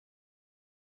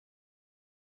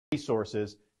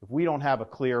resources if we don't have a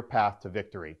clear path to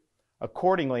victory.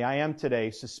 Accordingly, I am today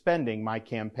suspending my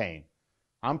campaign.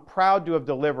 I'm proud to have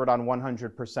delivered on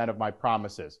 100% of my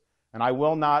promises, and I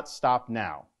will not stop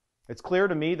now. It's clear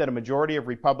to me that a majority of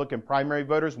Republican primary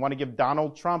voters want to give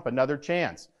Donald Trump another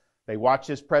chance. They watch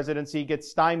his presidency get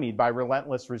stymied by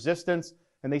relentless resistance,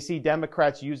 and they see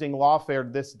Democrats using lawfare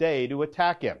this day to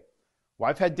attack him. Well,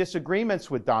 I've had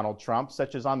disagreements with Donald Trump,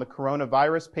 such as on the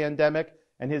coronavirus pandemic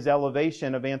and his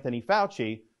elevation of Anthony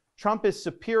Fauci. Trump is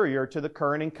superior to the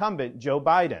current incumbent, Joe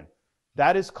Biden.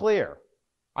 That is clear.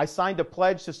 I signed a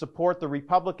pledge to support the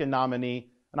Republican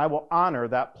nominee, and I will honor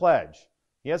that pledge.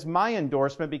 He has my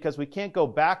endorsement because we can't go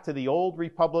back to the old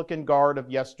Republican guard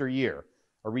of yesteryear,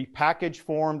 a repackaged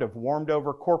form of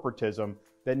warmed-over corporatism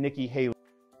that Nikki Haley